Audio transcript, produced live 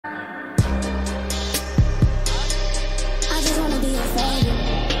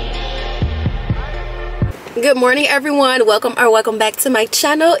Good morning, everyone. Welcome back to my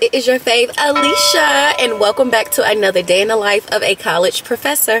channel. It is your fave, Alicia, and welcome back to another day in the life of a college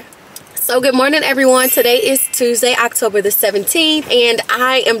professor. So good morning, everyone. Today is Tuesday, October the 17th, and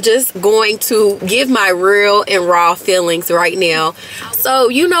I am just going to give my real and raw feelings right now. So,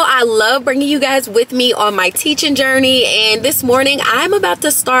 you know, I love bringing you guys with me on my teaching journey, and this morning I'm about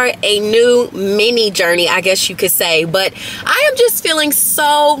to start a new mini journey, I guess you could say, but I am just feeling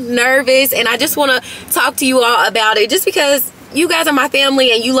so nervous, and I just want to talk to you all about it just because you guys are my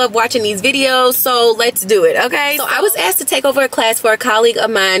family and you love watching these videos, so let's do it, okay? So I was asked to take over a class for a colleague of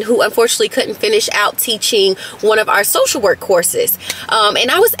mine who unfortunately couldn't finish out teaching one of our social work courses. And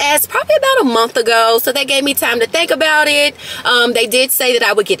I was asked probably about a month ago, so they gave me time to think about it. They did say that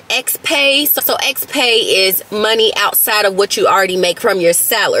I would get X-Pay. So X-Pay is money outside of what you already make from your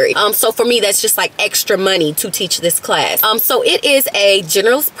salary. So for me, that's just like extra money to teach this class. So it is a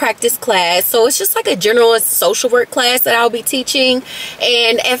generalist practice class. So it's just like a generalist social work class that I'll be teaching.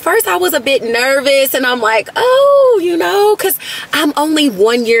 And at first I was a bit nervous, and I'm like, oh, you know, because I'm only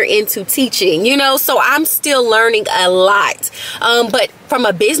 1 year into teaching, you know, so I'm still learning a lot. But from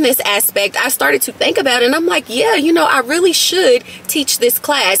a business aspect, I started to think about it, and I'm like, yeah, you know, I really should teach this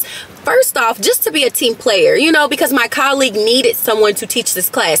class. First off, just to be a team player, you know, because my colleague needed someone to teach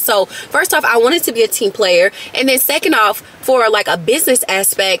this class. So first off, I wanted to be a team player. And then second off, for like a business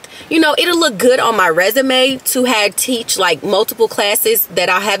aspect, you know, it'll look good on my resume to have teach like multiple classes that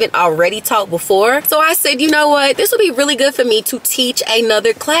I haven't already taught before. So I said, you know what, this will be really good for me to teach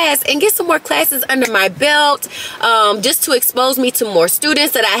another class and get some more classes under my belt, just to expose me to more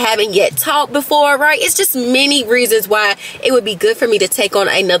students that I haven't yet taught before, right? It's just many reasons why it would be good for me to take on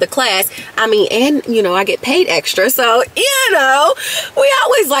another class. I mean, and you know, I get paid extra, so you know, we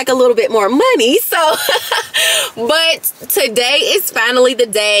always like a little bit more money. So but today is finally the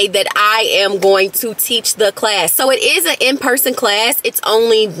day that I am going to teach the class. So it is an in-person class. It's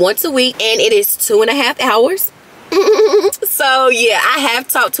only once a week, and it is 2.5 hours. So yeah, I have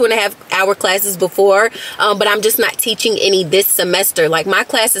taught 2.5 hour classes before, but I'm just not teaching any this semester. Like my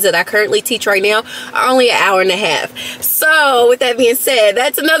classes that I currently teach right now are only 1.5 hours. So with that being said,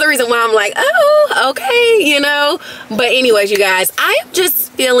 that's another reason why I'm like, oh, okay, you know. But anyways, you guys, I am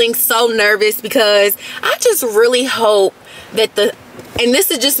just feeling so nervous because I just really hope that and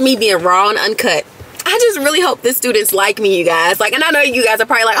this is just me being raw and uncut, I just really hope the students like me, you guys. Like, and I know you guys are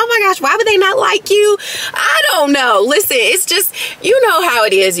probably like, oh my gosh, why would they not like you? I don't know. Listen, it's just, you know how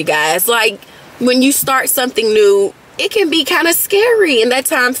it is, you guys. Like, when you start something new, it can be kind of scary, and that's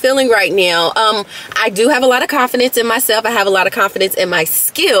how I'm feeling right now. I do have a lot of confidence in myself. I have a lot of confidence in my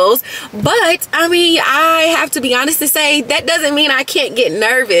skills, but I mean, I have to be honest to say that doesn't mean I can't get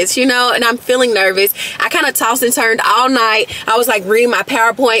nervous, you know, and I'm feeling nervous. I kind of tossed and turned all night. I was like reading my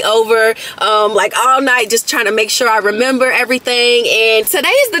PowerPoint over, like all night, just trying to make sure I remember everything, and today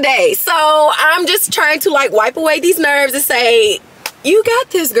is the day. So I'm just trying to like wipe away these nerves and say, you got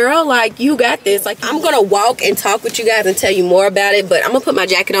this, girl. Like, you got this. Like, I'm gonna walk and talk with you guys and tell you more about it, but I'm gonna put my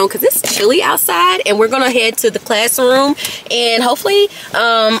jacket on because it's chilly outside, and we're gonna head to the classroom, and hopefully and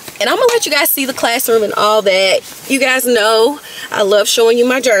I'm gonna let you guys see the classroom and all that. You guys know I love showing you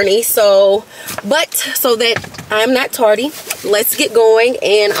my journey, so that I'm not tardy, let's get going,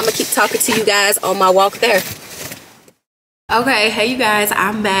 and I'm gonna keep talking to you guys on my walk there. Okay, hey you guys,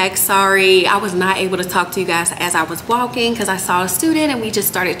 I'm back. Sorry, I was not able to talk to you guys as I was walking because I saw a student and we just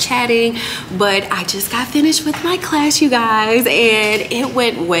started chatting, but I just got finished with my class, you guys, and it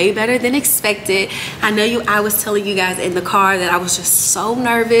went way better than expected. I was telling you guys in the car that I was just so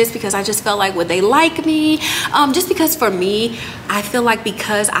nervous because I just felt like, would they like me? Just because for me, I feel like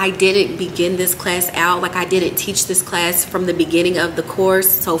because I didn't begin this class out, like I didn't teach this class from the beginning of the course,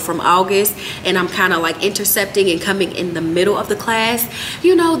 so from August, and I'm kind of like intercepting and coming in the middle of the class,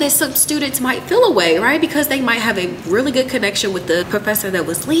 you know, that some students might feel away, right? Because they might have a really good connection with the professor that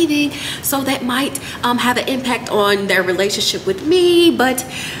was leaving, so that might have an impact on their relationship with me. But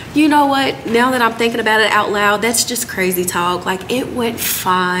you know what, now that I'm thinking about it out loud, that's just crazy talk. Like, it went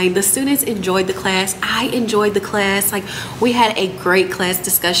fine. The students enjoyed the class. I enjoyed the class. Like, we had a great class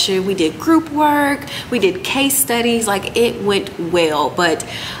discussion. We did group work. We did case studies. Like, it went well. But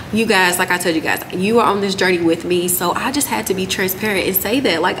you guys, like I told you guys, you are on this journey with me, so I just had to be transparent and say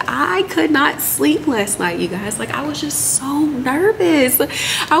that, like, I could not sleep last night, you guys. Like, I was just so nervous.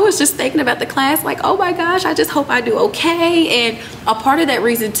 I was just thinking about the class, like, oh my gosh, I just hope I do okay. And a part of that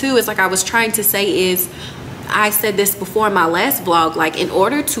reason too is, like I was trying to say, is I said this before in my last vlog, like, in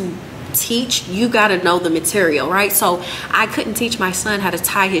order to teach, you got to know the material, right? So I couldn't teach my son how to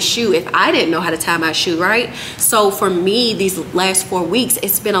tie his shoe if I didn't know how to tie my shoe, right? So for me, these last 4 weeks,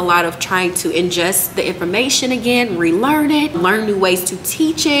 it's been a lot of trying to ingest the information again, relearn it, learn new ways to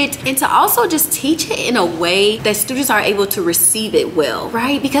teach it, and to also just teach it in a way that students are able to receive it well,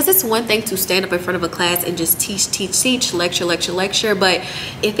 right? Because it's one thing to stand up in front of a class and just teach, lecture, but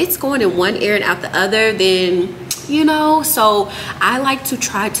if it's going in one ear and out the other, then you know, so I like to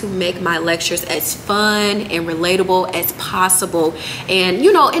try to make my lectures as fun and relatable as possible, and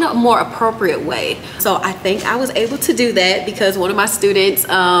you know, in a more appropriate way. So I think I was able to do that because one of my students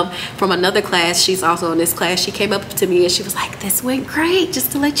from another class, she's also in this class, she came up to me and she was like, this went great,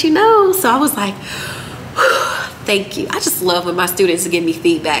 just to let you know. So I was like, thank you. I just love when my students give me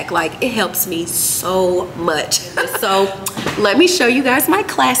feedback. Like, it helps me so much. So let me show you guys my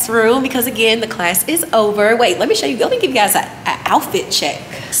classroom, because again, the class is over. Wait, let me show you. Let me give you guys an outfit check.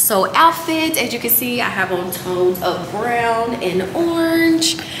 So outfit, as you can see, I have on tones of brown and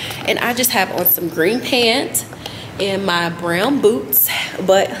orange, and I just have on some green pants and my brown boots.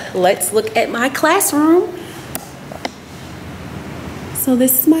 But let's look at my classroom. So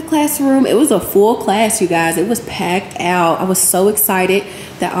this is my classroom. It was a full class, you guys. It was packed out. I was so excited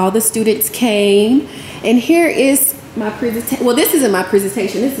that all the students came. And here is my presentation. Well, this isn't my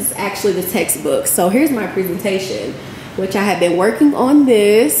presentation. This is actually the textbook. So here's my presentation, which I have been working on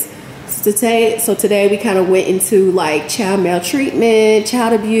this. So today we kind of went into like child maltreatment,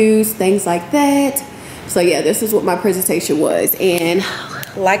 child abuse, things like that. So yeah, this is what my presentation was. And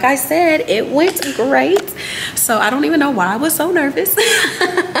like I said, it went great. So I don't even know why I was so nervous.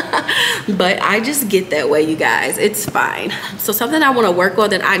 But I just get that way, you guys. It's fine. So something I want to work on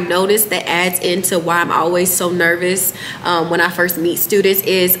that I noticed that adds into why I'm always so nervous when I first meet students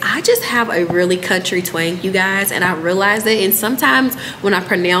is I just have a really country twang, you guys. And I realize that, and sometimes when I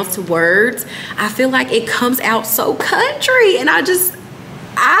pronounce words, I feel like it comes out so country. And I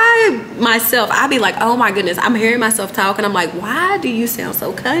be like, oh my goodness, I'm hearing myself talk and I'm like, why do you sound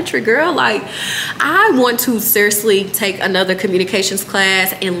so country, girl? Like, I want to seriously take another communications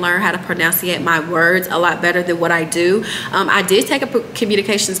class and learn how to pronunciate my words a lot better than what I do. I did take a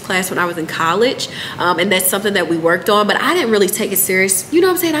communications class when I was in college, and that's something that we worked on, but I didn't really take it serious. You know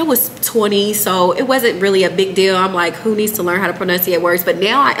what I'm saying? I was 20, so it wasn't really a big deal. I'm like, who needs to learn how to pronunciate words? But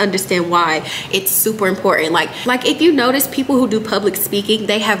now I understand why it's super important. Like if you notice, people who do public speaking,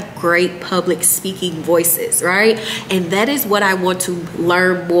 they have great public speaking voices, right? And that is what I want to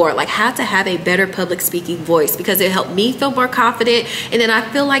learn more, like how to have a better public speaking voice, because it helped me feel more confident, and then I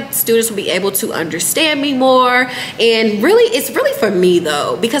feel like students will be able to understand me more. And really, it's really for me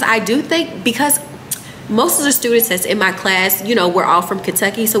though, because I do think, because most of the students that's in my class, you know, we're all from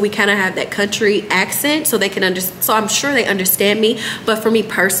Kentucky, so we kind of have that country accent, so they can understand. So I'm sure they understand me. But for me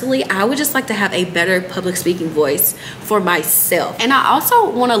personally, I would just like to have a better public speaking voice for myself. And I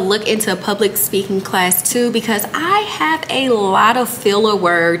also want to look into a public speaking class too, because I have a lot of filler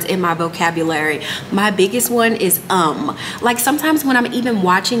words in my vocabulary. My biggest one is like sometimes when I'm even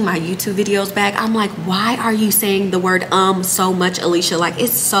watching my YouTube videos back, I'm like, why are you saying the word so much, Alicia? Like,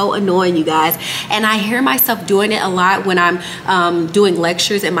 it's so annoying, you guys. And I hear myself doing it a lot when I'm doing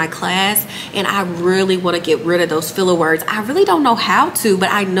lectures in my class, and I really want to get rid of those filler words. I really don't know how to,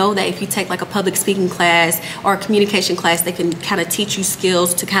 but I know that if you take like a public speaking class or a communication class, they can kind of teach you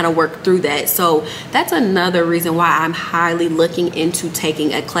skills to kind of work through that. So that's another reason why I'm highly looking into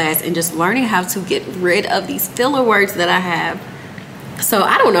taking a class and just learning how to get rid of these filler words that I have. So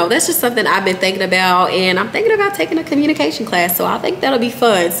I don't know, that's just something I've been thinking about, and I'm thinking about taking a communication class, so I think that'll be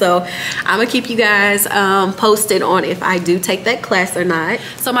fun. So I'm gonna keep you guys posted on if I do take that class or not.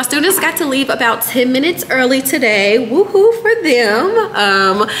 So my students got to leave about 10 minutes early today. Woohoo for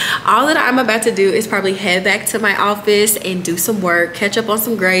them. All that I'm about to do is probably head back to my office and do some work, catch up on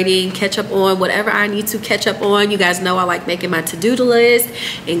some grading, catch up on whatever I need to catch up on. You guys know I like making my to-do list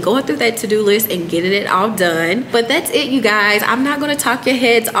and going through that to-do list and getting it all done. But that's it, you guys. I'm not gonna talk your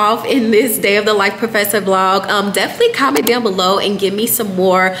heads off in this Day of the Life Professor vlog. Definitely comment down below and give me some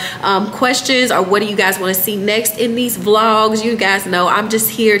more questions, or what do you guys want to see next in these vlogs. You guys know I'm just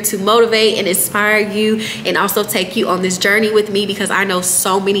here to motivate and inspire you, and also take you on this journey with me, because I know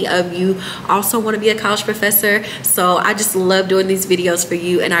so many of you also want to be a college professor. So I just love doing these videos for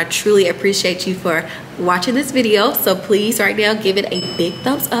you, and I truly appreciate you for watching this video. So please right now give it a big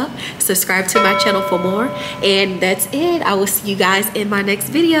thumbs up, subscribe to my channel for more, and that's it. I will see you guys in my next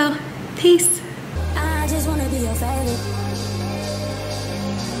video. Peace.